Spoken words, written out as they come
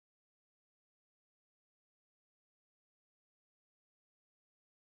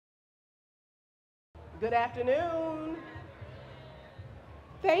Good afternoon.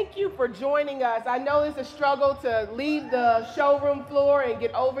 Thank you for joining us. I know it's a struggle to leave the showroom floor and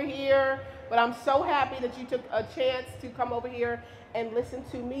get over here, but I'm so happy that you took a chance to come over here and listen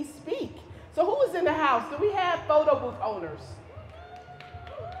to me speak. So who is in the house? Do we have photo booth owners?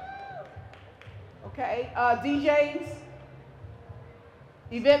 Okay, DJs?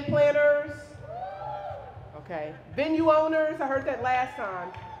 Event planners? Okay, venue owners? I heard that last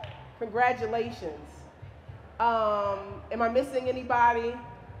time. Congratulations. Am I missing anybody?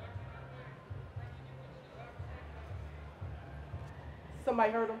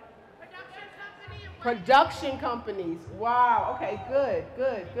 Somebody heard them? Production companies. Wow. Okay, good,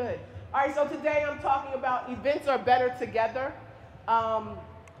 good, good. All right, so today I'm talking about events are better together.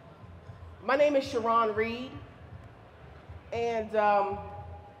 My name is Sharone Reid, and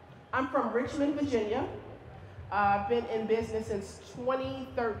I'm from Richmond, Virginia. I've been in business since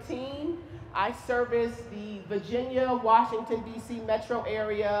 2013. I service the Virginia, Washington, D.C. metro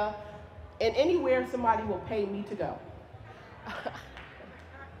area, and anywhere somebody will pay me to go.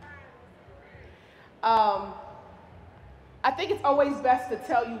 I think it's always best to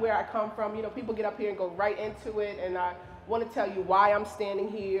tell you where I come from. You know, people get up here and go right into it, and I want to tell you why I'm standing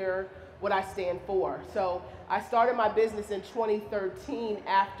here, what I stand for. So I started my business in 2013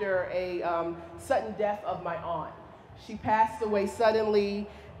 after a sudden death of my aunt. She passed away suddenly,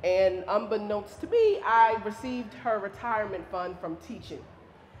 and unbeknownst to me, I received her retirement fund from teaching.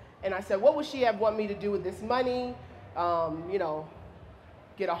 And I said, what would she have want me to do with this money? You know,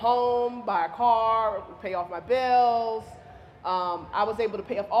 get a home, buy a car, pay off my bills. I was able to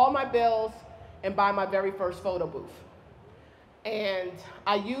pay off all my bills and buy my very first photo booth. And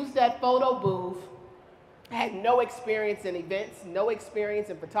I used that photo booth. I had no experience in events, no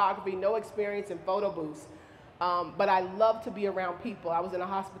experience in photography, no experience in photo booths. But I love to be around people. I was in the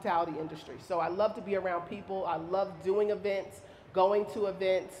hospitality industry, so I love to be around people. I love doing events, going to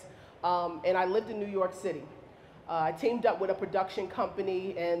events, and I lived in New York City. I teamed up with a production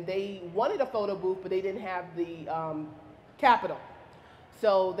company, and they wanted a photo booth, but they didn't have the capital.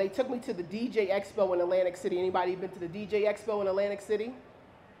 So they took me to the DJ Expo in Atlantic City. Anybody been to the DJ Expo in Atlantic City?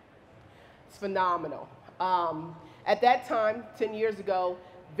 It's phenomenal. At that time, 10 years ago,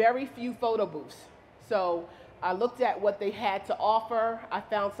 very few photo booths. So I looked at what they had to offer. I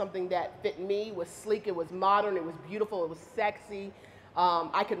found something that fit me, it was sleek, it was modern, it was beautiful, it was sexy.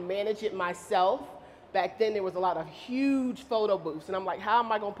 I could manage it myself. Back then, there was a lot of huge photo booths, and I'm like, how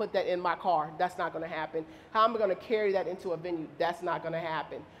am I going to put that in my car? That's not going to happen. How am I going to carry that into a venue? That's not going to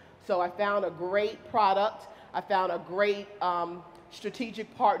happen. So I found a great product. I found a great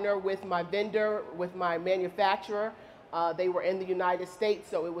strategic partner with my vendor, with my manufacturer. They were in the United States,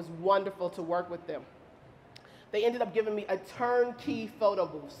 so it was wonderful to work with them. They ended up giving me a turnkey photo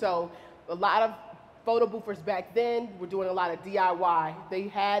booth. So a lot of photo boothers back then were doing a lot of DIY. They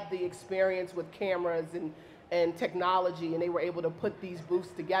had the experience with cameras and technology, and they were able to put these booths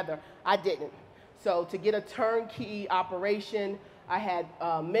together. I didn't. So to get a turnkey operation, I had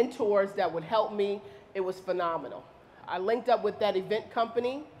mentors that would help me. It was phenomenal. I linked up with that event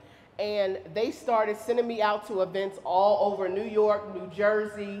company, and they started sending me out to events all over New York, New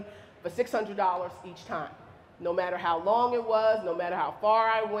Jersey, for $600 each time. No matter how long it was, no matter how far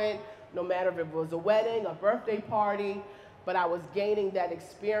I went, no matter if it was a wedding, a birthday party, but I was gaining that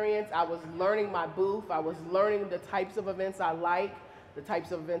experience. I was learning my booth. I was learning the types of events I like, the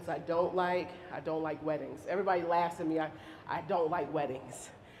types of events I don't like. I don't like weddings. Everybody laughs at me. I don't like weddings.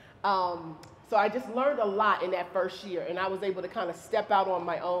 So I just learned a lot in that first year, and I was able to kind of step out on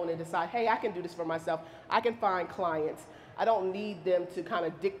my own and decide, hey, I can do this for myself. I can find clients. I don't need them to kind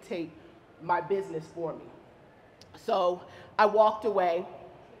of dictate my business for me. So I walked away.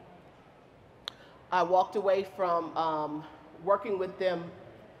 I walked away from working with them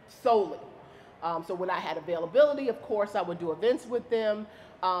solely. So when I had availability, of course, I would do events with them,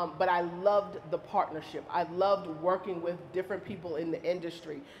 but I loved the partnership. I loved working with different people in the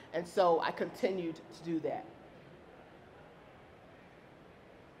industry, and so I continued to do that.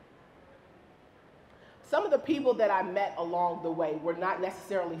 Some of the people that I met along the way were not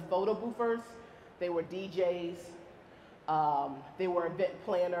necessarily photo boothers. They were DJs, they were event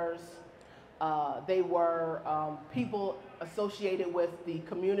planners, they were people associated with the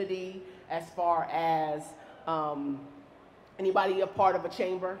community as far as anybody a part of a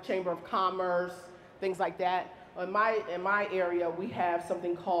chamber of commerce, things like that. In my area, we have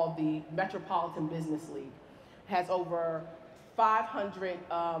something called the Metropolitan Business League. It has over 500,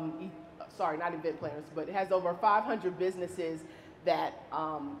 sorry, not event planners, but it has over 500 businesses that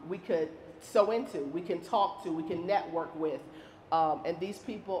we could sew into, we can talk to, we can network with. And these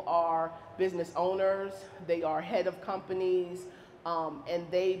people are business owners, they are head of companies, and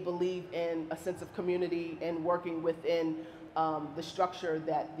they believe in a sense of community and working within the structure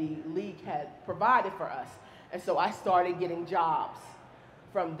that the league had provided for us. And so I started getting jobs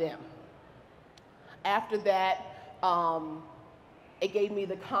from them. After that, it gave me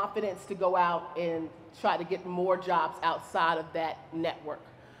the confidence to go out and try to get more jobs outside of that network.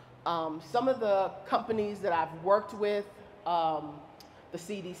 Some of the companies that I've worked with, the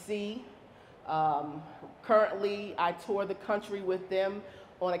CDC, currently I tour the country with them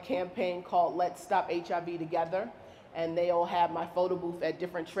on a campaign called Let's Stop HIV Together, and they'll have my photo booth at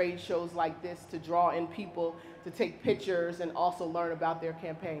different trade shows like this to draw in people to take pictures and also learn about their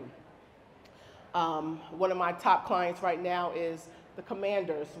campaign. One of my top clients right now is the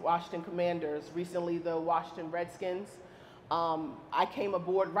Commanders, Washington Commanders, recently the Washington Redskins. I came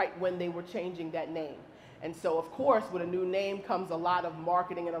aboard right when they were changing that name. And so, of course, with a new name comes a lot of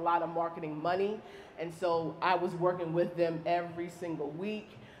marketing and a lot of marketing money. And so I was working with them every single week,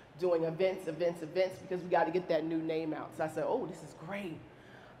 doing events, because we got to get that new name out. So I said, oh, this is great.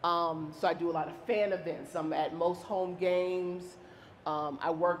 So I do a lot of fan events. I'm at most home games. I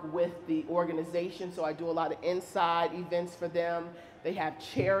work with the organization, so I do a lot of inside events for them. They have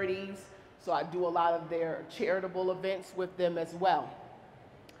charities, so I do a lot of their charitable events with them as well.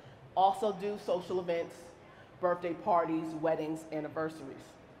 Also do social events, birthday parties, weddings, anniversaries.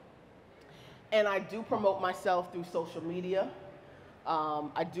 And I do promote myself through social media.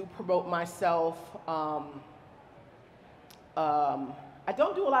 I do promote myself. I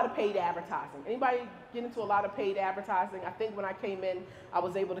don't do a lot of paid advertising. Anybody get into a lot of paid advertising? I think when I came in, I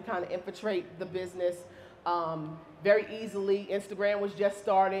was able to kind of infiltrate the business very easily. Instagram was just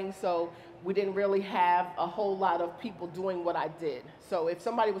starting, so we didn't really have a whole lot of people doing what I did. So if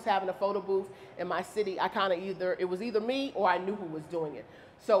somebody was having a photo booth in my city, I kind of it was either me or I knew who was doing it.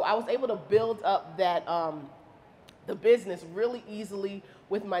 So I was able to build up that the business really easily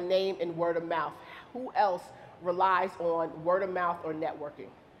with my name and word of mouth. Who else relies on word of mouth or networking?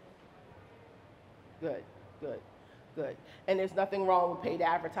 Good, good, good. And there's nothing wrong with paid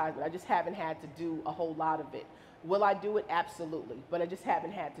advertisement. I just haven't had to do a whole lot of it. Will I do it? Absolutely, but I just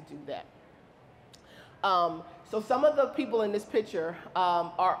haven't had to do that. So some of the people in this picture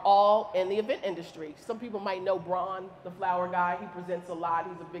are all in the event industry. Some people might know Braun, the flower guy. He presents a lot.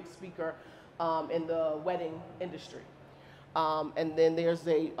 He's a big speaker in the wedding industry. And then there's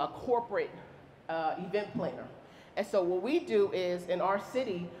a corporate event planner. And so what we do is, in our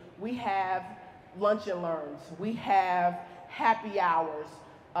city, we have lunch and learns. We have happy hours.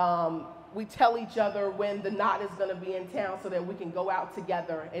 We tell each other when the knot is going to be in town so that we can go out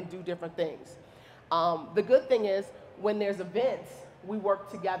together and do different things. The good thing is, when there's events, we work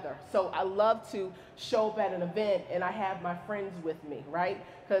together. So I love to show up at an event and I have my friends with me, right?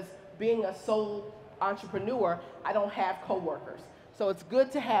 Because being a sole entrepreneur, I don't have coworkers. So it's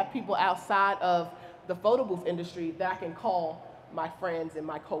good to have people outside of the photo booth industry that I can call my friends and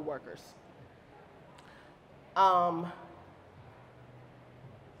my coworkers. Let's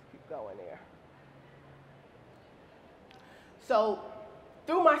keep going there. So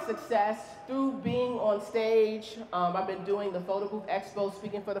through my success, through being on stage, I've been doing the Photo Booth Expo,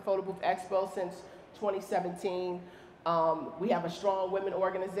 speaking for the Photo Booth Expo since 2017. We have a strong women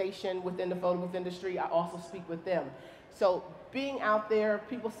organization within the photo booth industry. I also speak with them. So being out there,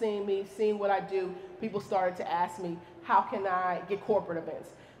 people seeing me, seeing what I do, people started to ask me, how can I get corporate events?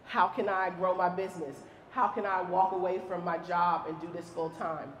 How can I grow my business? How can I walk away from my job and do this full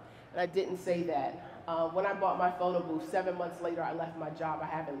time? And I didn't say that. When I bought my photo booth, 7 months later, I left my job. I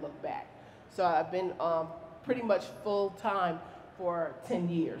haven't looked back. So I've been pretty much full time for 10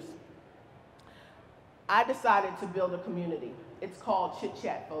 years. I decided to build a community. It's called Chit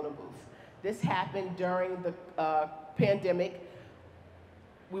Chat Photo Booth. This happened during the pandemic.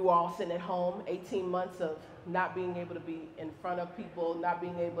 We were all sitting at home, 18 months of not being able to be in front of people, not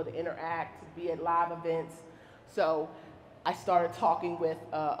being able to interact, be at live events. So I started talking with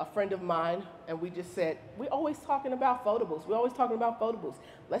a friend of mine, and we just said, we're always talking about photo booths. We're always talking about photo booths.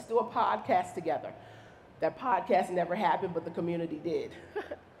 Let's do a podcast together. That podcast never happened, but the community did.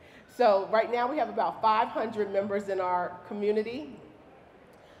 So right now we have about 500 members in our community,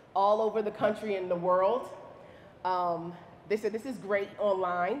 all over the country and the world. They said, this is great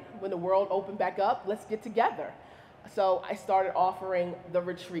online. When the world opened back up, let's get together. So I started offering the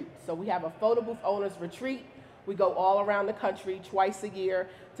retreat. So we have a photo booth owners retreat. We go all around the country twice a year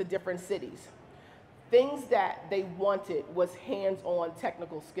to different cities. Things that they wanted was hands-on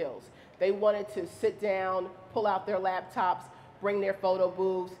technical skills. They wanted to sit down, pull out their laptops, bring their photo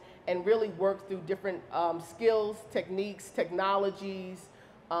booths, and really work through different skills, techniques, technologies,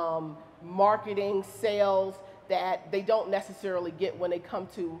 marketing, sales that they don't necessarily get when they come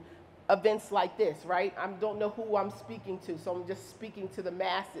to events like this, right? I don't know who I'm speaking to, so I'm just speaking to the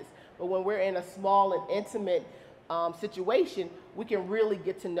masses. But when we're in a small and intimate situation, we can really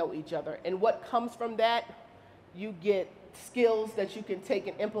get to know each other. And what comes from that, you get skills that you can take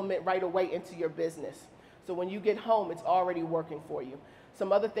and implement right away into your business. So when you get home, it's already working for you.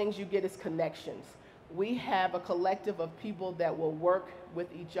 Some other things you get is connections. We have a collective of people that will work with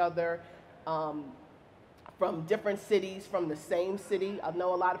each other from different cities, from the same city. I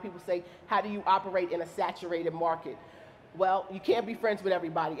know a lot of people say, how do you operate in a saturated market? Well, you can't be friends with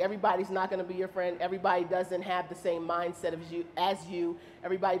everybody. Everybody's not going to be your friend. Everybody doesn't have the same mindset as you.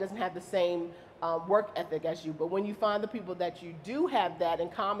 Everybody doesn't have the same work ethic as you. But when you find the people that you do have that in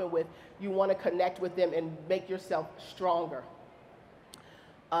common with, you want to connect with them and make yourself stronger.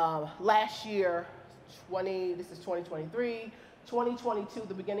 Last year, this is 2023, 2022,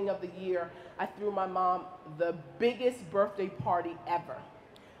 the beginning of the year, I threw my mom the biggest birthday party ever.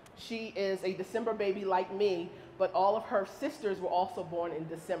 She is a December baby like me, but all of her sisters were also born in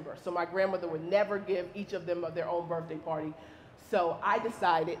December. So my grandmother would never give each of them their own birthday party. So I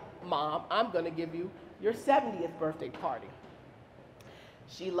decided, Mom, I'm going to give you your 70th birthday party.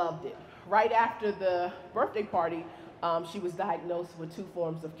 She loved it. Right after the birthday party, she was diagnosed with 2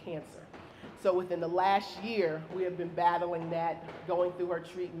 forms of cancer. So within the last year, we have been battling that, going through her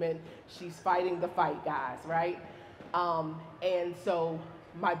treatment. She's fighting the fight, guys, right? And so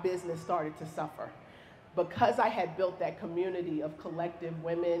my business started to suffer. Because I had built that community of collective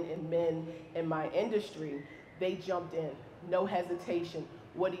women and men in my industry, they jumped in, no hesitation.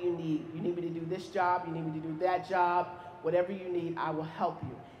 What do you need? You need me to do this job? You need me to do that job? Whatever you need, I will help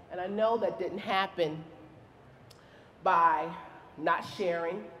you. And I know that didn't happen by not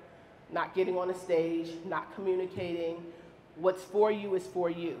sharing, not getting on a stage, not communicating. What's for you is for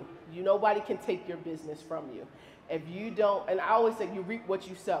you. Nobody can take your business from you. If you don't, and I always say you reap what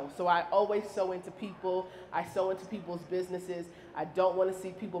you sow. So I always sow into people. I sow into people's businesses. I don't want to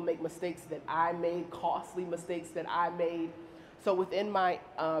see people make mistakes that I made, costly mistakes that I made. So within my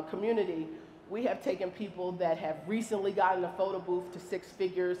community, we have taken people that have recently gotten a photo booth to 6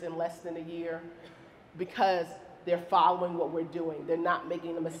 figures in less than a year because they're following what we're doing. They're not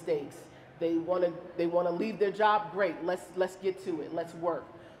making the mistakes. They want to leave their job. Great. Let's get to it. Let's work.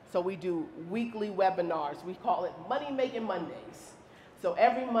 So we do weekly webinars. We call it Money Making Mondays. So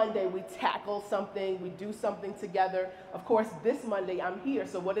every Monday we tackle something. We do something together. Of course, this Monday I'm here.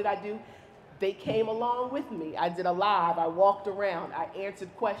 So what did I do? They came along with me. I did a live. I walked around. I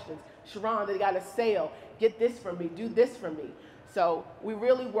answered questions. Sharone, they got a sale. Get this for me. Do this for me. So we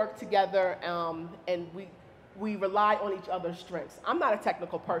really work together, and we rely on each other's strengths. I'm not a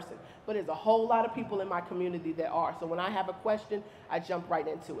technical person, but there's a whole lot of people in my community that are. So when I have a question, I jump right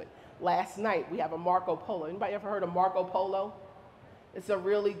into it. Last night, we have a Marco Polo. Anybody ever heard of Marco Polo? It's a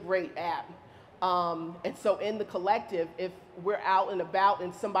really great app. And so in the collective, if we're out and about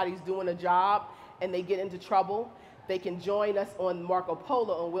and somebody's doing a job and they get into trouble, they can join us on Marco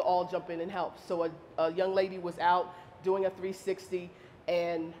Polo and we'll all jump in and help. So a young lady was out doing a 360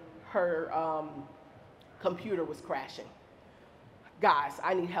 and her computer was crashing. Guys,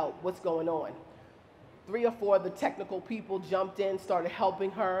 I need help. What's going on? 3 or 4 of the technical people jumped in, started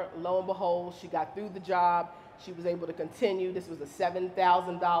helping her. Lo and behold, she got through the job. She was able to continue. This was a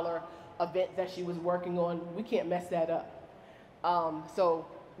 $7,000 event that she was working on. We can't mess that up. So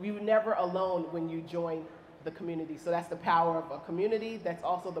we were never alone when you join the community. So that's the power of a community. That's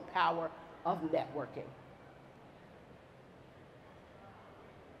also the power of networking.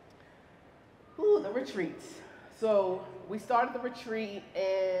 Ooh, the retreats. So we started the retreat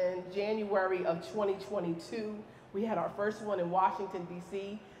in January of 2022. We had our first one in Washington,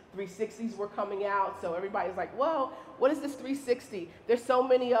 D.C. 360s were coming out, so everybody's like, well, what is this 360? There's so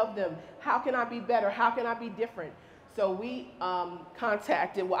many of them. How can I be better? How can I be different? So we I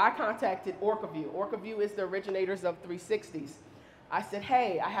contacted OrcaView. OrcaView is the originators of 360s. I said,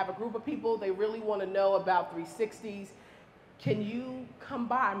 hey, I have a group of people, they really want to know about 360s. Can you come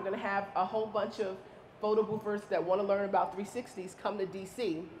by? I'm going to have a whole bunch of photo boothers that want to learn about 360s come to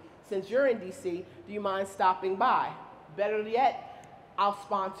DC. Since you're in DC, do you mind stopping by? Better yet, I'll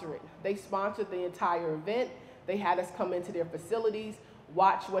sponsor it. They sponsored the entire event. They had us come into their facilities,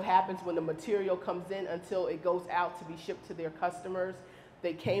 watch what happens when the material comes in until it goes out to be shipped to their customers.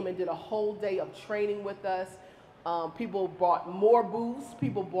 They came and did a whole day of training with us. People bought more booths,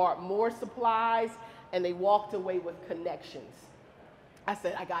 people bought more supplies, and they walked away with connections. I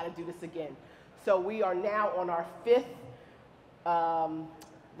said, I got to do this again. So we are now on our 5th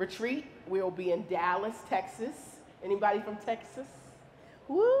retreat. We'll be in Dallas, Texas. Anybody from Texas?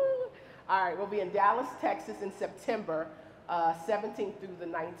 Woo! All right, we'll be in Dallas, Texas in September 17th through the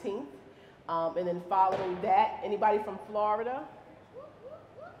 19th. And then following that, anybody from Florida?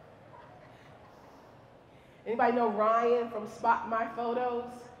 Anybody know Ryan from Spot My Photos?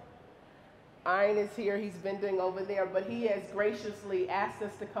 Ryan is here, he's vending over there, but he has graciously asked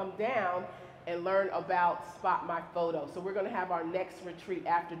us to come down and learn about Spot My Photo. So we're gonna have our next retreat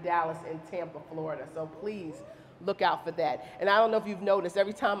after Dallas in Tampa, Florida. So please look out for that. And I don't know if you've noticed,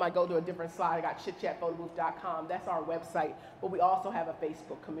 every time I go to a different slide, I got chitchatphotobooth.com, that's our website, but we also have a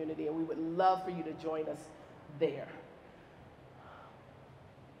Facebook community, and we would love for you to join us there.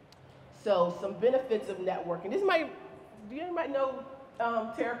 So some benefits of networking. Do you anybody know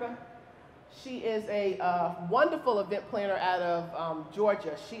Terica? She is a wonderful event planner out of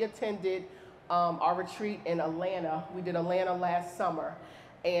Georgia. She attended our retreat in Atlanta. We did Atlanta last summer,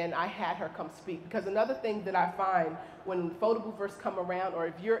 and I had her come speak. Because another thing that I find when photo boothers come around, or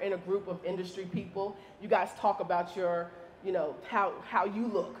if you're in a group of industry people, you guys talk about your, how you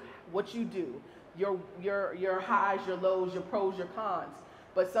look, what you do, your highs, your lows, your pros, your cons.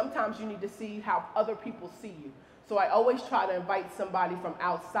 But sometimes you need to see how other people see you. So I always try to invite somebody from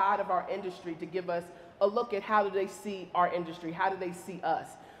outside of our industry to give us a look at how do they see our industry, how do they see us.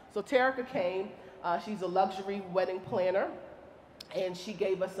 So Terica came, she's a luxury wedding planner, and she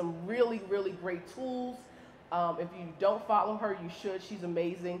gave us some really, really great tools. If you don't follow her, you should, she's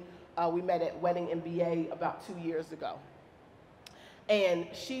amazing. We met at Wedding MBA about 2 years ago. And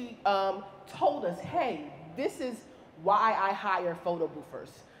she told us, hey, this is why I hire photo boothers,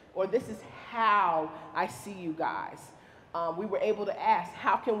 or this is how I see you guys. We were able to ask,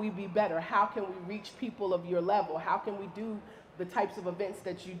 how can we be better? How can we reach people of your level? How can we do the types of events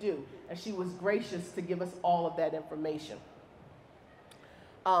that you do? And she was gracious to give us all of that information.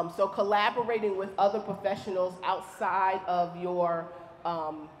 So collaborating with other professionals outside of your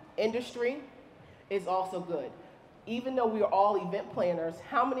industry is also good. Even though we are all event planners,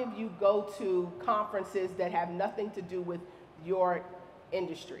 how many of you go to conferences that have nothing to do with your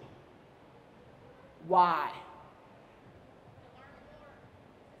industry? Why?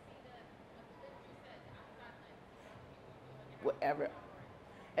 Whatever.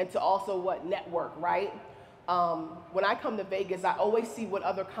 And to also what? Network, right? When I come to Vegas, I always see what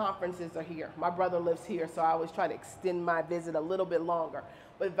other conferences are here. My brother lives here, so I always try to extend my visit a little bit longer.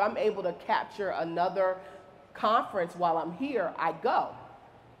 But if I'm able to capture another conference while I'm here, I go.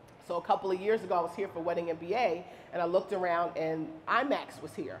 So a couple of years ago, I was here for Wedding MBA, and I looked around, and IMAX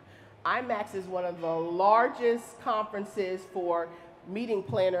was here. IMAX is one of the largest conferences for meeting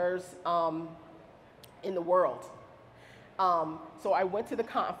planners in the world. So I went to the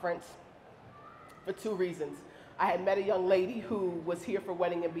conference for 2 reasons. I had met a young lady who was here for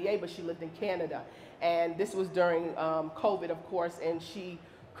Wedding MBA, but she lived in Canada. And this was during COVID, of course, and she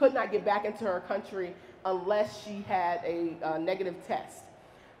could not get back into her country unless she had a negative test.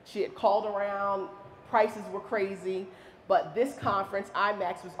 She had called around, prices were crazy, but this conference,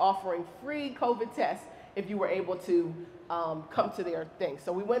 IMAX, was offering free COVID tests if you were able to come to their thing.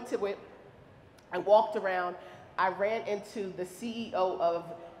 So we went to it, I walked around, I ran into the CEO of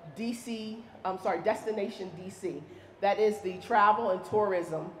Destination DC. That is the travel and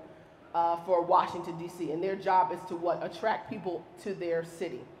tourism for Washington, DC, and their job is to what? Attract people to their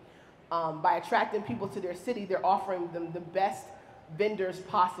city. By attracting people to their city, they're offering them the best vendors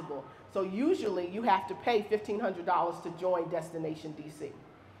possible. So usually you have to pay $1,500 to join Destination DC.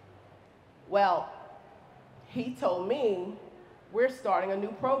 Well, he told me, we're starting a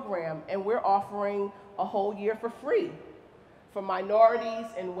new program and we're offering a whole year for free for minorities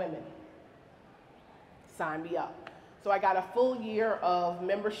and women. Sign me up. So I got a full year of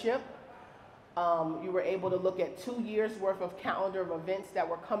membership. You were able to look at 2 years worth of calendar of events that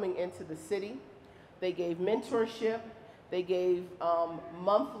were coming into the city. They gave mentorship. They gave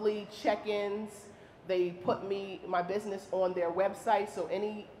monthly check-ins. They put my business on their website, so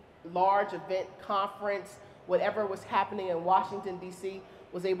any large event, conference, whatever was happening in Washington, D.C.,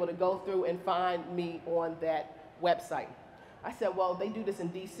 was able to go through and find me on that website. I said, well, they do this in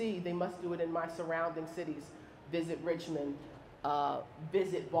D.C., they must do it in my surrounding cities. Visit Richmond,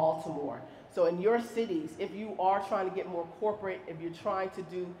 visit Baltimore. So in your cities, if you are trying to get more corporate, if you're trying to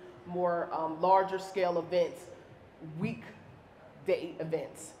do more larger scale events, weekday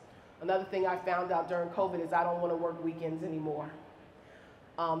events. Another thing I found out during COVID is I don't want to work weekends anymore.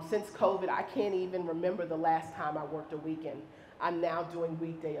 Since COVID, I can't even remember the last time I worked a weekend. I'm now doing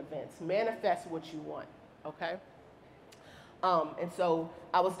weekday events. Manifest what you want, okay? And so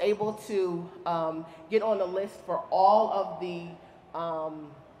I was able to get on the list for all of the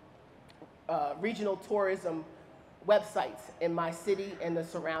regional tourism websites in my city and the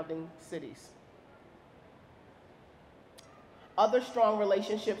surrounding cities. Other strong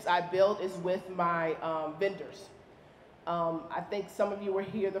relationships I build is with my vendors. I think some of you were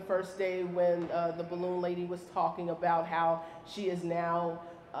here the first day when the balloon lady was talking about how she is now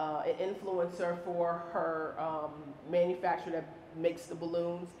an influencer for her manufacturer that makes the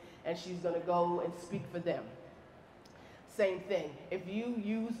balloons, and she's going to go and speak for them. Same thing. If you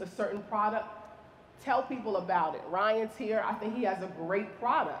use a certain product, tell people about it. Ryan's here. I think he has a great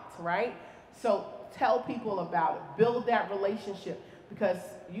product, right? So tell people about it. Build that relationship, because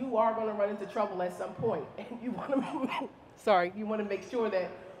you are going to run into trouble at some point, and you want to you want to make sure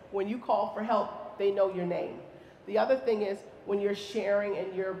that when you call for help, they know your name. The other thing is, when you're sharing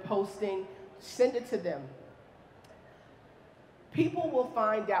and you're posting, send it to them. People will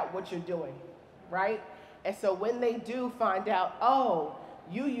find out what you're doing, right? And so when they do find out, oh,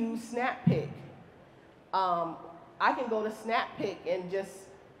 you use SnapPic, I can go to SnapPic and just,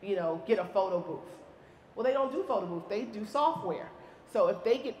 get a photo booth. Well, they don't do photo booth, they do software. So if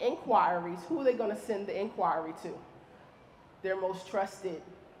they get inquiries, who are they going to send the inquiry to? Their most trusted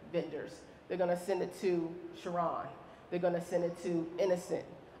vendors. They're going to send it to Sharone. They're going to send it to Innocent.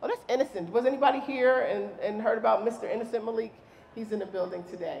 Oh, that's Innocent. Was anybody here and heard about Mr. Innocent Malik? He's in the building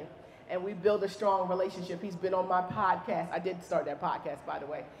today. And we build a strong relationship. He's been on my podcast. I did start that podcast, by the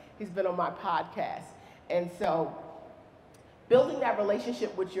way. He's been on my podcast. And so building that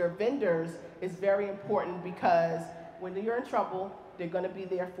relationship with your vendors is very important, because when you're in trouble, they're going to be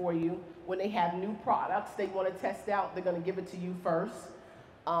there for you. When they have new products they want to test out, they're going to give it to you first.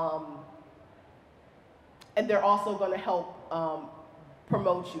 And they're also going to help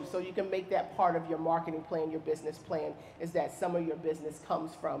promote you. So you can make that part of your marketing plan, your business plan, is that some of your business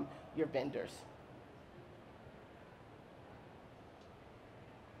comes from your vendors.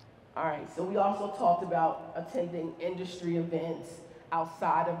 All right, so we also talked about attending industry events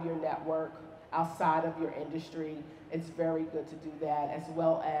outside of your network, outside of your industry. It's very good to do that, as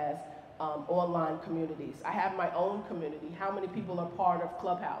well as online communities. I have my own community. How many people are part of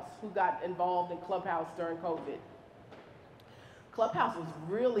Clubhouse? Who got involved in Clubhouse during COVID? Clubhouse was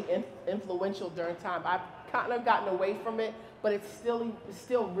really influential during time. I've kind of gotten away from it, but it's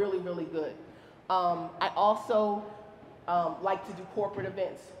still really, really good. I also like to do corporate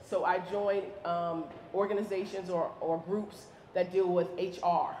events. So I join organizations or groups that deal with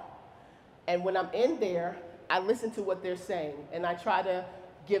HR. And when I'm in there, I listen to what they're saying, and I try to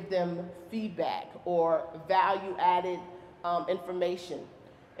give them feedback or value-added information.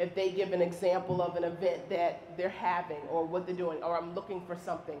 If they give an example of an event that they're having or what they're doing, or I'm looking for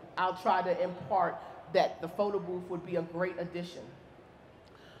something, I'll try to impart that the photo booth would be a great addition.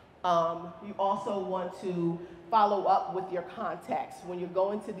 You also want to follow up with your contacts. When you're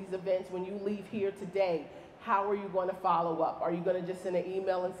going to these events, when you leave here today, how are you going to follow up? Are you going to just send an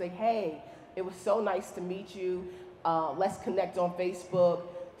email and say, hey, it was so nice to meet you. Let's connect on Facebook,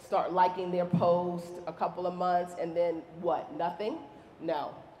 start liking their post a couple of months, and then what, nothing?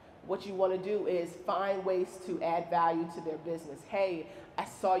 No. What you want to do is find ways to add value to their business. Hey, I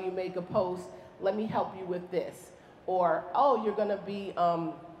saw you make a post. Let me help you with this. Or, oh, you're going to be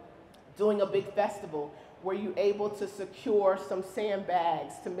doing a big festival. Were you able to secure some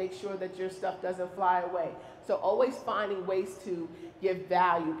sandbags to make sure that your stuff doesn't fly away? So always finding ways to give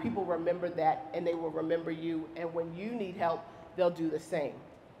value. People remember that, and they will remember you. And when you need help, they'll do the same.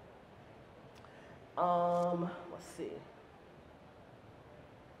 Let's see.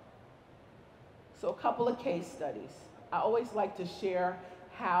 So a couple of case studies. I always like to share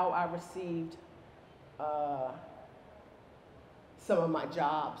how I received some of my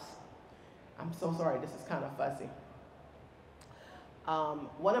jobs. I'm so sorry, this is kind of fuzzy.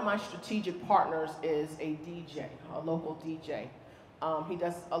 One of my strategic partners is a DJ, a local DJ. He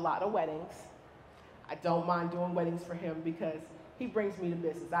does a lot of weddings. I don't mind doing weddings for him because he brings me the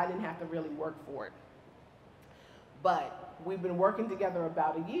business. I didn't have to really work for it. But we've been working together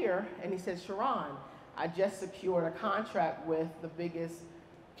about a year, and he said, Sharone, I just secured a contract with the biggest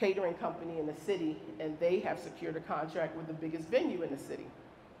catering company in the city, and they have secured a contract with the biggest venue in the city.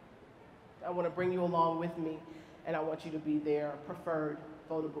 I want to bring you along with me, and I want you to be their preferred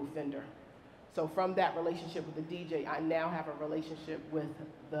photo booth vendor. So from that relationship with the DJ, I now have a relationship with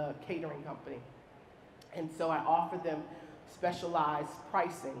the catering company. And so I offer them specialized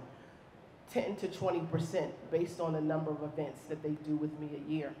pricing, 10 to 20% based on the number of events that they do with me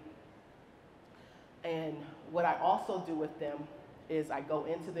a year. And what I also do with them is I go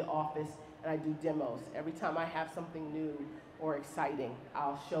into the office and I do demos. Every time I have something new or exciting,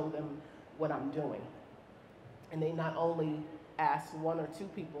 I'll show them what I'm doing. And they not only ask one or two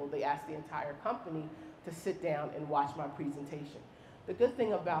people, they ask the entire company to sit down and watch my presentation. The good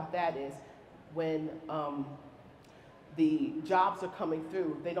thing about that is when the jobs are coming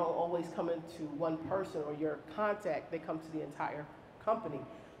through, they don't always come into one person or your contact, they come to the entire company.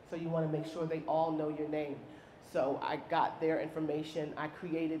 So you want to make sure they all know your name. So I got their information, I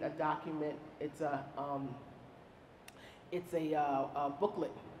created a document, it's a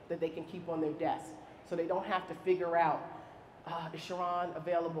booklet that they can keep on their desk. So they don't have to figure out, is Sharone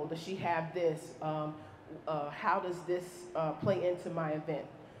available? Does she have this? How does this play into my event?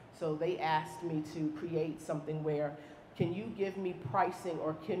 So they asked me to create something where, can you give me pricing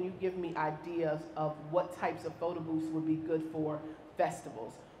or can you give me ideas of what types of photo booths would be good for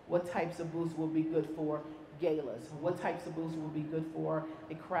festivals? What types of booths will be good for galas? What types of booths will be good for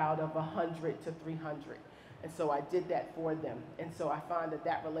a crowd of 100 to 300? And so I did that for them. And so I find that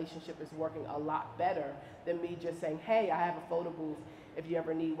that relationship is working a lot better than me just saying, hey, I have a photo booth. If you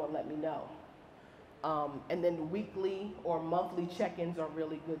ever need one, let me know. And then weekly or monthly check-ins are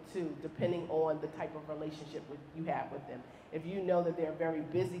really good too, depending on the type of relationship you have with them. If you know that they're a very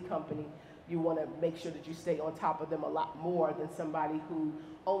busy company, you want to make sure that you stay on top of them a lot more than somebody who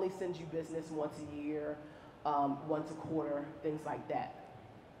only sends you business once a year, once a quarter, things like that.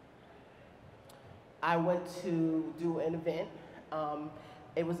 I went to do an event.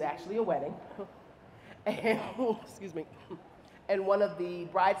 It was actually a wedding. And, excuse me. And one of the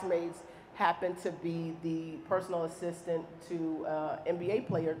bridesmaids happened to be the personal assistant to NBA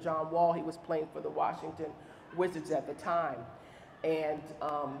player John Wall. He was playing for the Washington Wizards at the time. And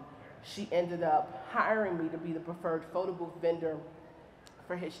she ended up hiring me to be the preferred photo booth vendor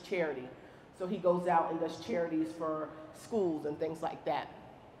for his charity. So he goes out and does charities for schools and things like that.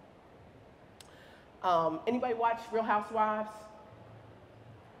 Anybody watch Real Housewives?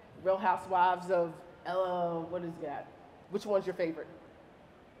 Real Housewives of what is that? Which one's your favorite?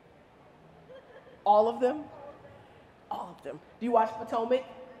 All of them? All of them. Do you watch Potomac?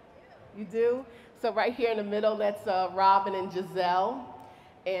 You do? So right here in the middle, that's Robin and Giselle.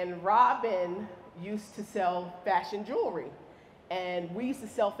 And Robin used to sell fashion jewelry. And we used to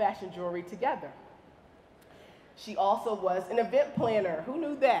sell fashion jewelry together. She also was an event planner. Who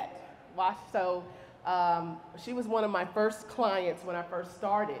knew that? So she was one of my first clients when I first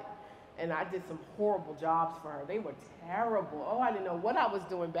started. And I did some horrible jobs for her. They were terrible. Oh, I didn't know what I was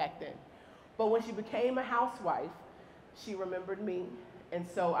doing back then. But when she became a housewife, she remembered me. And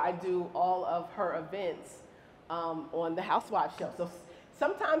so I do all of her events on the Housewives show. So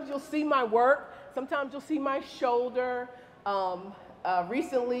sometimes you'll see my work. Sometimes you'll see my shoulder.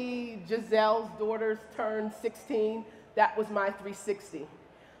 Recently, Giselle's daughters turned 16. That was my 360.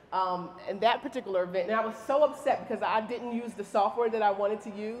 And that particular event, and I was so upset because I didn't use the software that I wanted to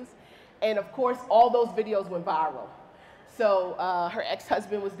use. And of course, all those videos went viral. So her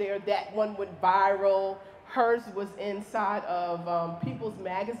ex-husband was there. That one went viral. Hers was inside of People's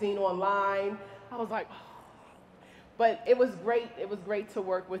Magazine online. I was like, oh. But it was great. It was great to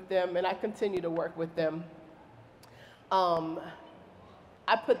work with them, and I continue to work with them.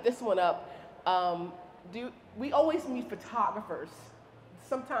 I put this one up. We always meet photographers.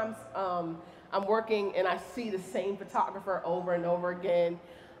 Sometimes I'm working and I see the same photographer over and over again.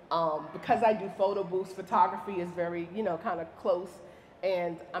 Because I do photo booths, photography is very, kind of close.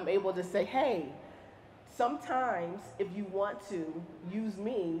 And I'm able to say, hey, sometimes if you want to use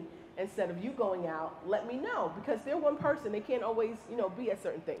me, instead of you going out, let me know. Because they're one person, they can't always, be at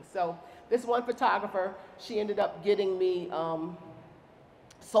certain things. So this one photographer, she ended up getting me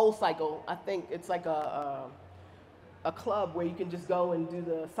Soul Cycle. I think it's like a club where you can just go and do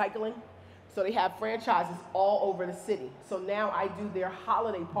the cycling. So they have franchises all over the city. So now I do their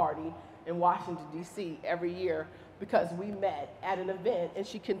holiday party in Washington, D.C. every year because we met at an event and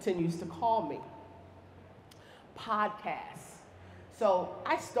she continues to call me. Podcasts. So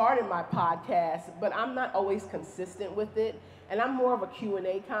I started my podcast, but I'm not always consistent with it. And I'm more of a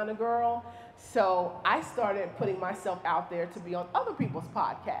Q&A kind of girl. So I started putting myself out there to be on other people's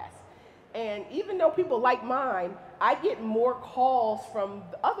podcasts. And even though people like mine, I get more calls from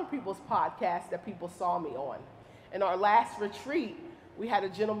the other people's podcasts that people saw me on. In our last retreat, we had a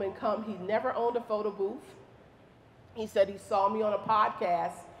gentleman come. He never owned a photo booth. He said he saw me on a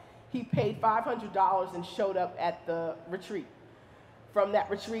podcast. He paid $500 and showed up at the retreat. From that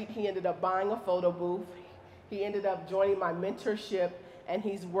retreat, he ended up buying a photo booth. He ended up joining my mentorship, and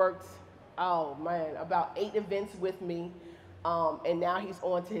he's worked, about 8 events with me. And now he's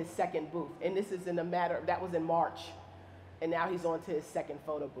on to his second booth. And this is that was in March. And now he's on to his second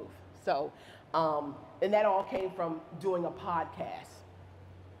photo booth. So, and that all came from doing a podcast.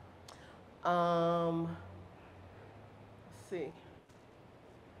 Let's see.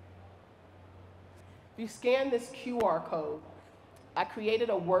 If you scan this QR code, I created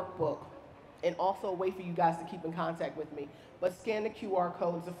a workbook and also a way for you guys to keep in contact with me. But scan the QR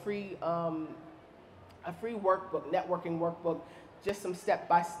code. It's a free workbook, networking workbook, just some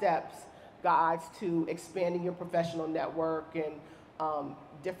step-by-steps guides to expanding your professional network and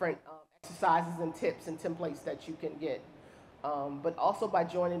different exercises and tips and templates that you can get. But also by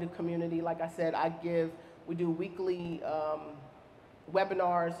joining the community, like I said, we do weekly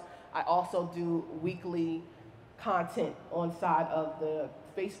webinars. I also do weekly content on side of the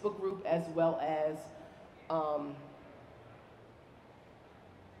Facebook group as well as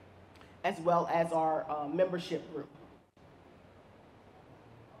our membership group.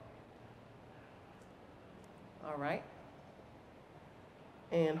 All right.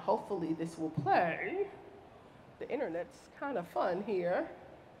 And hopefully this will play. The internet's kind of fun here.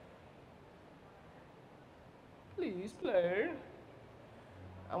 Please play.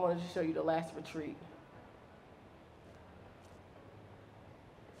 I wanted to show you the last retreat.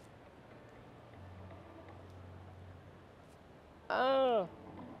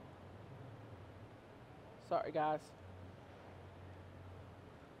 Sorry, guys.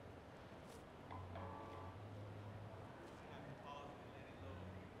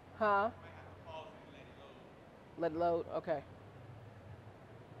 Huh? Let it load? Okay.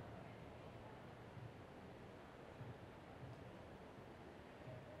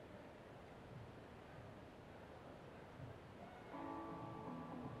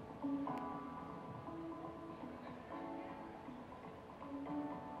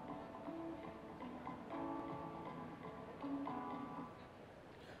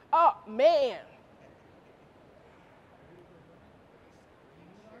 Oh, man.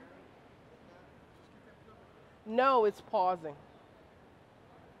 No, it's pausing.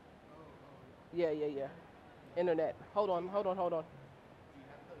 Yeah. Internet. Hold on.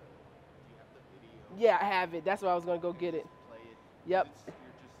 Yeah, I have it. That's why I was going to go get it. Yep. You're just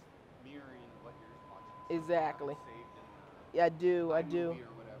mirroring what you're watching. Exactly. Yeah, I do.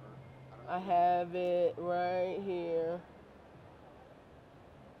 I have it right here.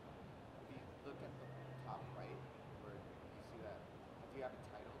 If you look at the top right, where you see that, do you have it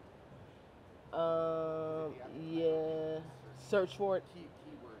titled? Yeah. Search for it.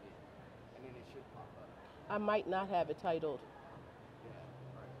 Keyword it, and then it should pop up. I might not have it titled. Yeah,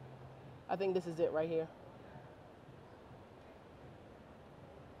 right. I think this is it right here.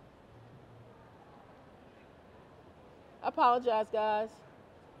 I apologize, guys.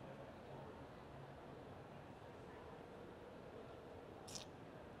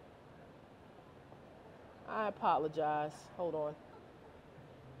 I apologize. Hold on.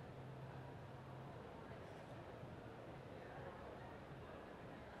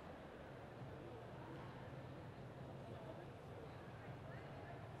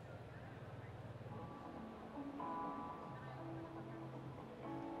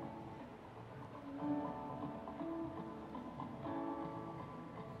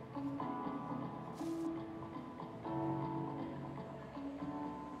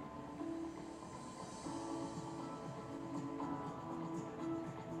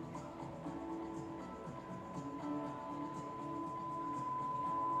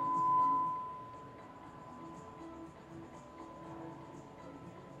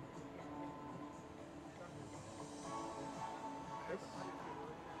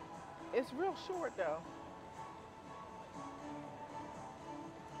 It's real short though.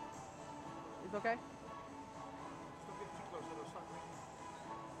 It's okay?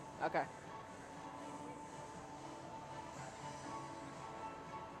 Okay.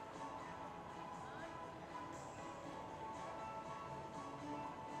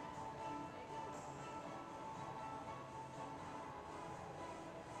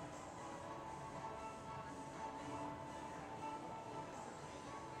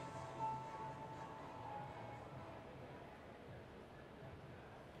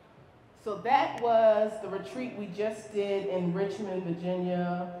 So that was the retreat we just did in Richmond,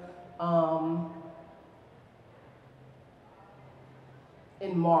 Virginia,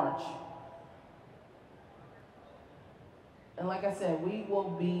 in March. And like I said, we will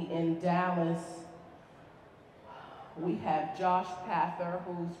be in Dallas. We have Josh Pather,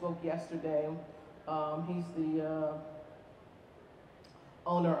 who spoke yesterday. He's the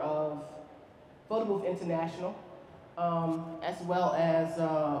owner of Photo Booth International, as well as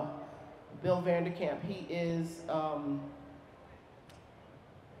Bill Vanderkamp. He is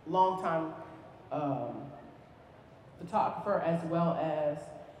longtime photographer, as well as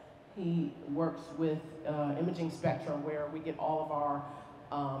he works with Imaging Spectrum, where we get all of our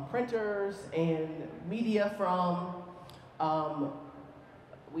printers and media from. Um,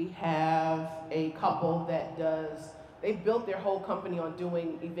 we have a couple that they've built their whole company on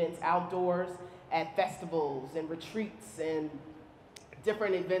doing events outdoors at festivals and retreats and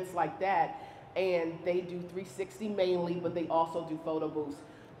different events like that. And they do 360 mainly, but they also do photo booths.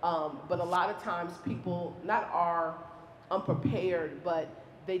 But a lot of times people not are unprepared, but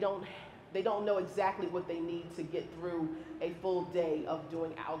they don't they don't know exactly what they need to get through a full day of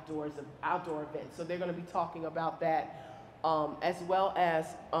doing outdoor events. So they're going to be talking about that, as well as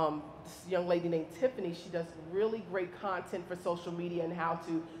this young lady named Tiffany. She does really great content for social media and how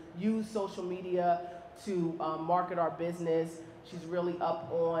to use social media to market our business. She's really up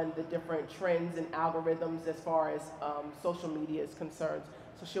on the different trends and algorithms as far as social media is concerned.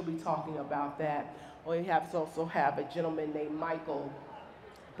 So she'll be talking about that. We also have a gentleman named Michael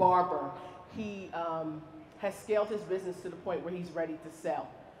Barber. He has scaled his business to the point where he's ready to sell,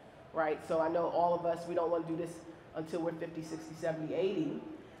 right? So I know all of us, we don't want to do this until we're 50, 60, 70, 80.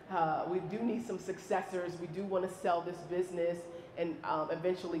 We do need some successors. We do want to sell this business and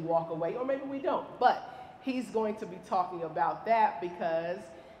eventually walk away, or maybe we don't. But he's going to be talking about that because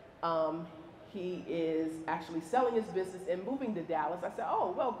he is actually selling his business and moving to Dallas. I said,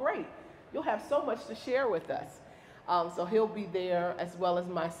 oh, well, great. You'll have so much to share with us. So he'll be there as well as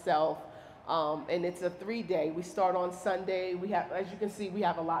myself. And it's a 3-day. We start on Sunday. We have, as you can see, we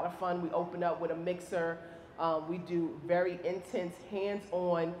have a lot of fun. We open up with a mixer. We do very intense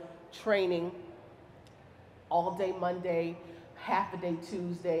hands-on training all day Monday, half a day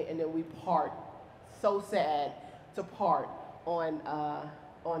Tuesday, and then we part. So sad to part on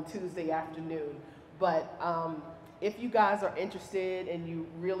Tuesday afternoon. But if you guys are interested and you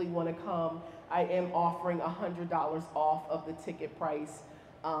really want to come, I am offering $100 off of the ticket price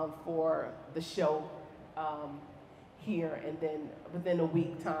for the show here, and then within a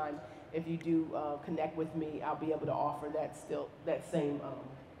week time, if you do connect with me, I'll be able to offer that same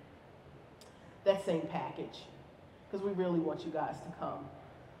package, because we really want you guys to come.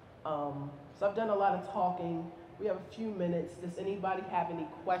 So I've done a lot of talking. We have a few minutes. Does anybody have any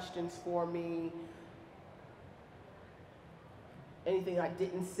questions for me? Anything I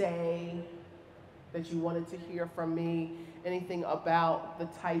didn't say that you wanted to hear from me? Anything about the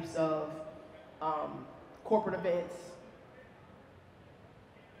types of corporate events?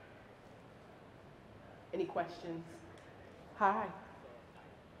 Any questions? Hi.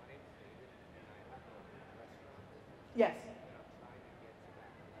 Yes.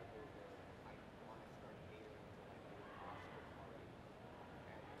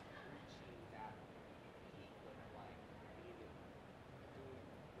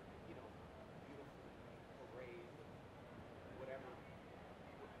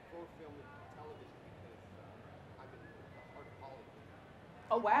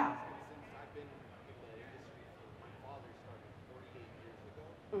 Oh, wow. Since I've been in the industry, my father started 48 years ago.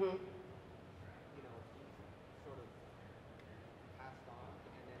 Mm-hmm. You know, he sort of passed on,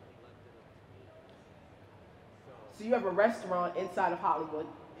 and then he left it up to me. So you have a restaurant inside of Hollywood,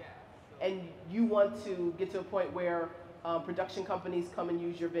 Yeah. and you want to get to a point where production companies come and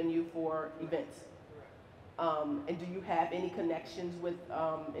use your venue for events. Correct. And do you have any connections with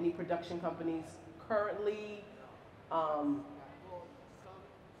any production companies currently? Well,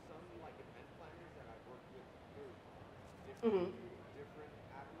 some like event planners that I've worked with through different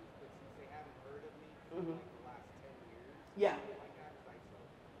avenues, but since they haven't heard of me for like the last 10 years, Yeah. like that, I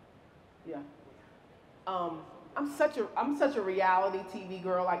Yeah. I'm such a reality TV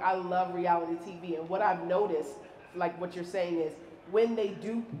girl. Like, I love reality TV, and what I've noticed, like what you're saying, is when they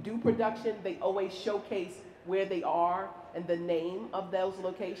do production, they always showcase where they are and the name of those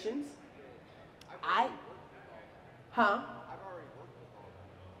locations. I've already worked with all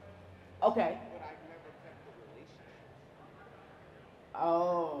that. Okay. But I've never kept the relationship.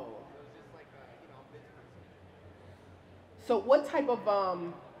 Oh. So it was just like business. So what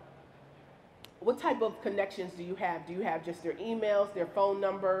type of connections do you have? Do you have just their emails, their phone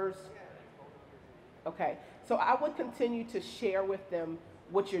numbers? Okay. So I would continue to share with them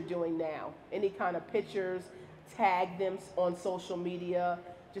what you're doing now. Any kind of pictures, tag them on social media.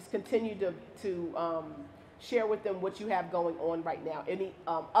 Just continue to share with them what you have going on right now. Any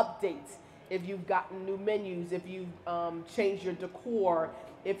updates, if you've gotten new menus, if you've changed your decor,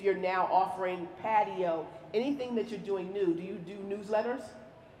 if you're now offering patio, anything that you're doing new. Do you do newsletters?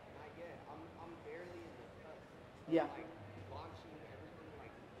 Not yet. I'm barely in the cusp. Yeah. Like launching everything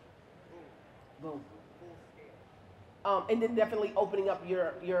like Boom. full scale. And then definitely opening up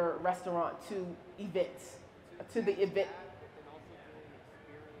your restaurant to events, to the event. That, but then also doing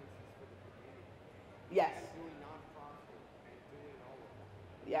experiences for the community. Yes. And doing nonprofit and doing all of that.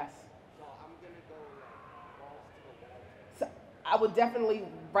 Yes. So I'm gonna go like balls to the wall. I would definitely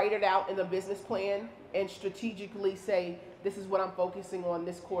write it out in a business plan and strategically say, this is what I'm focusing on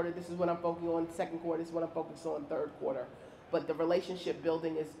this quarter, this is what I'm focusing on second quarter, this is what I'm focusing on third quarter. But the relationship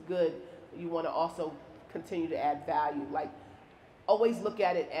building is good. You want to also continue to add value. Like, always look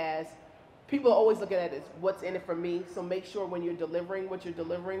at it as, people always look at it as what's in it for me. So make sure when you're delivering what you're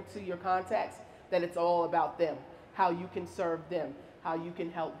delivering to your contacts, that it's all about them, how you can serve them, how you can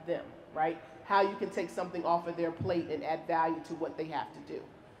help them, right? How you can take something off of their plate and add value to what they have to do.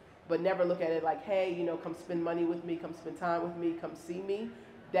 But never look at it like, hey, you know, come spend money with me, come spend time with me, come see me.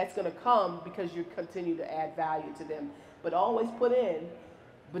 That's going to come because you continue to add value to them. But always put in,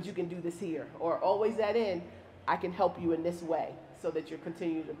 but you can do this here. Or always add in, I can help you in this way, so that you're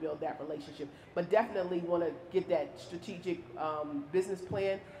continuing to build that relationship. But definitely want to get that strategic business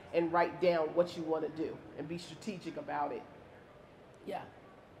plan and write down what you want to do and be strategic about it. Yeah.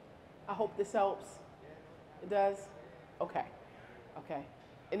 I hope this helps. It does? Okay. Okay.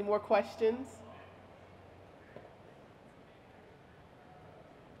 Any more questions?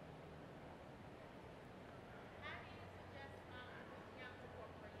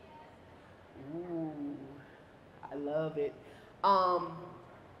 Ooh, I love it.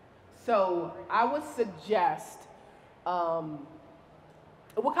 So I would suggest,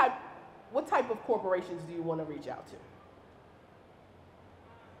 what type of corporations do you want to reach out to?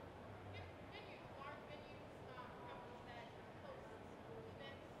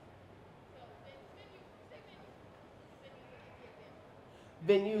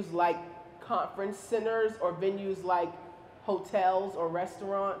 Venues like conference centers or venues like hotels or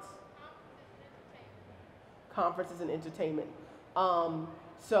restaurants? Conferences and entertainment.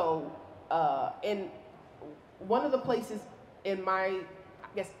 In one of the places in my, I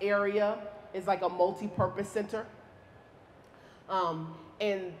guess, area is like a multi-purpose center.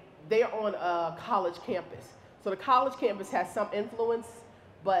 And they're on a college campus. So the college campus has some influence,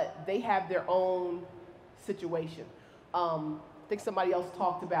 but they have their own situation. I think somebody else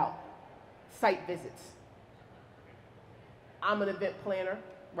talked about site visits. I'm an event planner,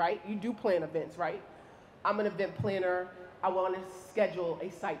 right? You do plan events, right? I'm an event planner. I want to schedule a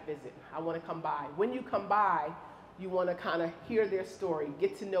site visit. I want to come by. When you come by, you want to kind of hear their story,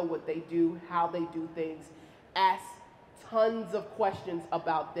 get to know what they do, how they do things, ask tons of questions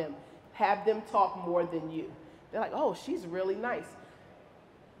about them, have them talk more than you. They're like, oh, she's really nice.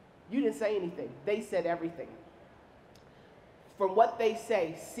 You didn't say anything. They said everything. From what they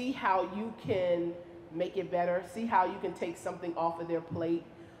say, see how you can make it better, see how you can take something off of their plate.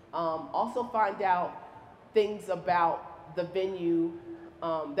 Also find out things about the venue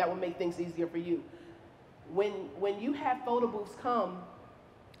that will make things easier for you. When you have photo booths come,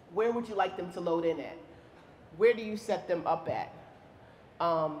 where would you like them to load in at? Where do you set them up at?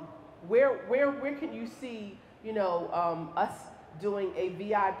 Where can you see, you know, us doing a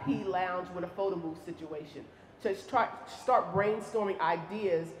VIP lounge with a photo booth situation? To start brainstorming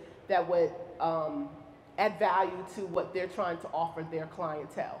ideas that would add value to what they're trying to offer their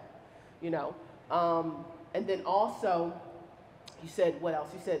clientele, you know. And then also, you said, what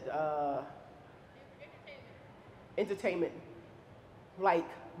else? You said entertainment, like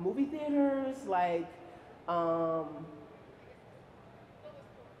movie theaters, like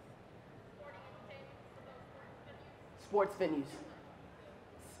sports venues.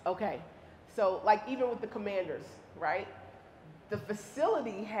 Okay, so like even with the Commanders, right? The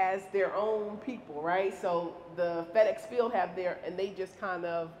facility has their own people, right? So the FedEx Field have their, and they just kind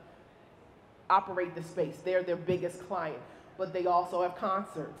of operate the space. They're their biggest client, but they also have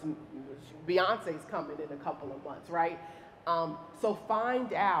concerts. Beyonce's coming in a couple of months, right? So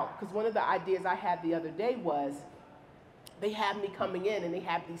find out, because one of the ideas I had the other day was, they have me coming in and they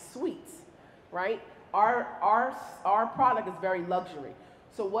have these suites, right? Our product is very luxury.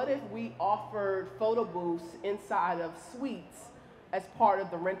 So what if we offered photo booths inside of suites as part of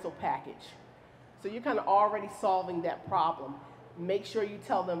the rental package? So you're kind of already solving that problem. Make sure you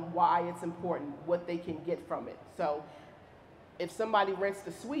tell them why it's important, what they can get from it. So if somebody rents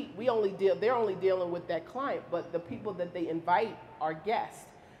the suite, they're only dealing with that client, but the people that they invite are guests.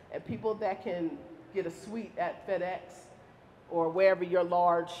 And people that can get a suite at FedEx or wherever your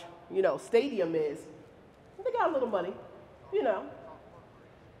large, you know, stadium is, they got a little money, you know.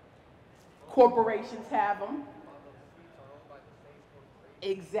 Corporations have them.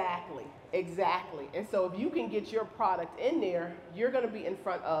 Exactly, exactly. And so if you can get your product in there, you're going to be in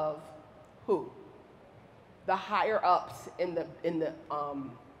front of who? The higher ups in the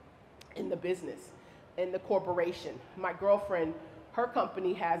business, in the corporation. My girlfriend, her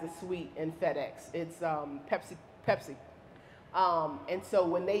company has a suite in FedEx. It's Pepsi. And so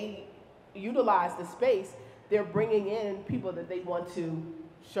when they utilize the space, they're bringing in people that they want to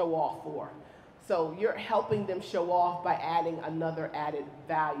show off for. So you're helping them show off by adding another added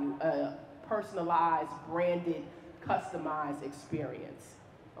value, a personalized, branded, customized experience,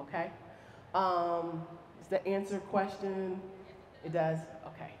 okay? Does that answer your question? It does?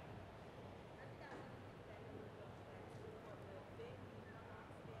 Okay.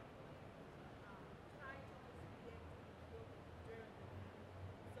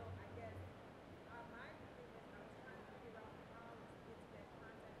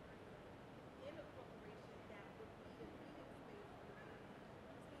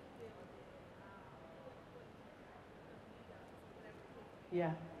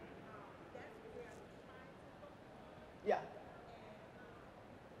 Yeah. Yeah.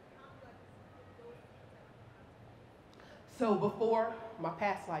 So before my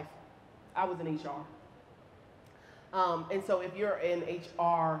past life, I was in HR. And so if you're in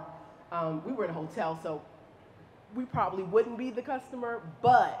HR, we were in a hotel, so we probably wouldn't be the customer,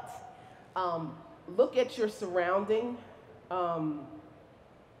 but look at your surrounding um,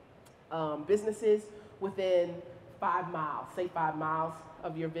 businesses within 5 miles, say 5 miles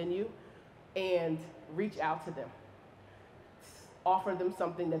of your venue, and reach out to them. Offer them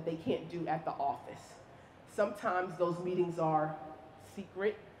something that they can't do at the office. Sometimes those meetings are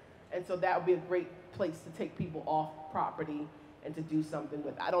secret, and so that would be a great place to take people off property and to do something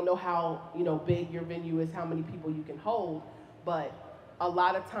with. I don't know how big your venue is, how many people you can hold, but a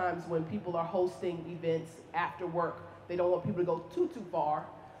lot of times when people are hosting events after work, they don't want people to go too far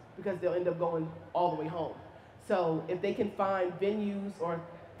because they'll end up going all the way home. So if they can find venues or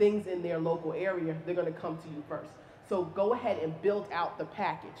things in their local area, they're going to come to you first. So go ahead and build out the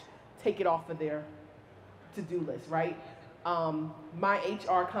package. Take it off of their to-do list, right? My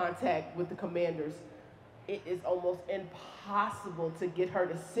HR contact with the commanders, it is almost impossible to get her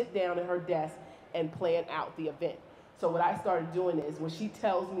to sit down at her desk and plan out the event. So what I started doing is when she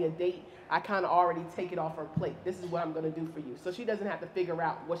tells me a date, I kind of already take it off her plate. This is what I'm going to do for you. So she doesn't have to figure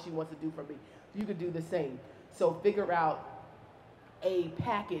out what she wants to do for me. You could do the same. So figure out a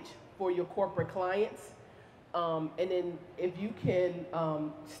package for your corporate clients. And then if you can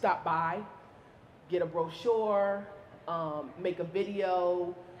stop by, get a brochure, make a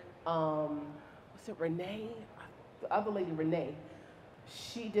video. What's it, Renee? The other lady, Renee,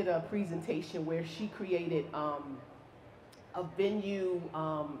 she did a presentation where she created a venue.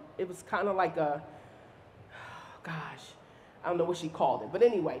 It was kind of like a, gosh, I don't know what she called it. But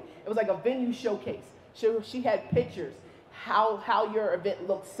anyway, it was like a venue showcase. She had pictures, how your event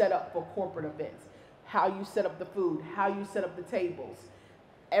looks set up for corporate events, how you set up the food, how you set up the tables,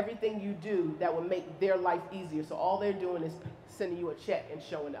 everything you do that will make their life easier. So all they're doing is sending you a check and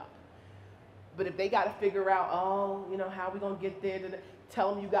showing up. But if they got to figure out, how are we going to get there?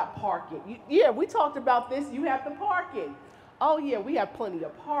 Tell them you got parking. Yeah, we talked about this. You have the parking. Oh, yeah, we have plenty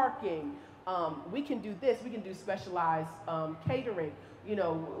of parking. We can do this. We can do specialized catering.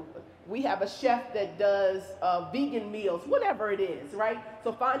 We have a chef that does vegan meals, whatever it is, right?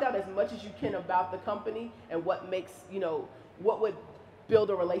 So find out as much as you can about the company and what makes, what would build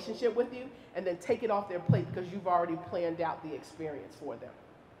a relationship with you, and then take it off their plate because you've already planned out the experience for them.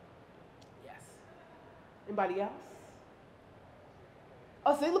 Yes. Anybody else?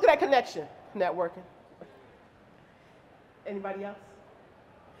 Oh, see, look at that connection, networking. Anybody else?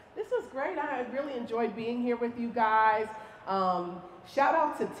 This was great. I really enjoyed being here with you guys. Shout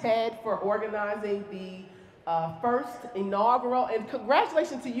out to Ted for organizing the first inaugural, and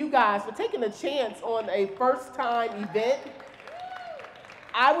congratulations to you guys for taking a chance on a first-time event.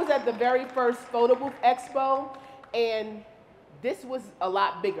 I was at the very first Photo Booth Expo, and this was a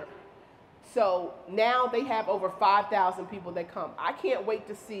lot bigger. So now they have over 5,000 people that come. I can't wait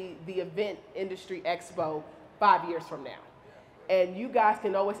to see the Event Industry Expo 5 years from now. And you guys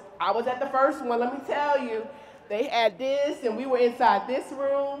can always, I was at the first one, let me tell you, they had this and we were inside this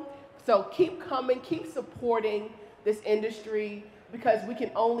room. So keep coming, keep supporting this industry because we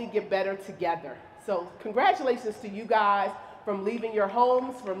can only get better together. So congratulations to you guys from leaving your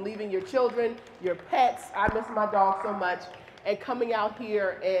homes, from leaving your children, your pets. I miss my dog so much. And coming out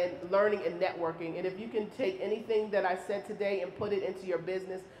here and learning and networking. And if you can take anything that I said today and put it into your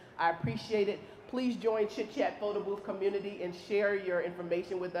business, I appreciate it. Please join Chit Chat Photo Booth community and share your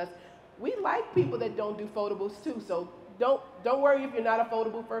information with us. We like people that don't do photo booths too, so don't worry if you're not a photo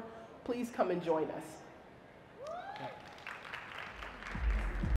boother. Please come and join us.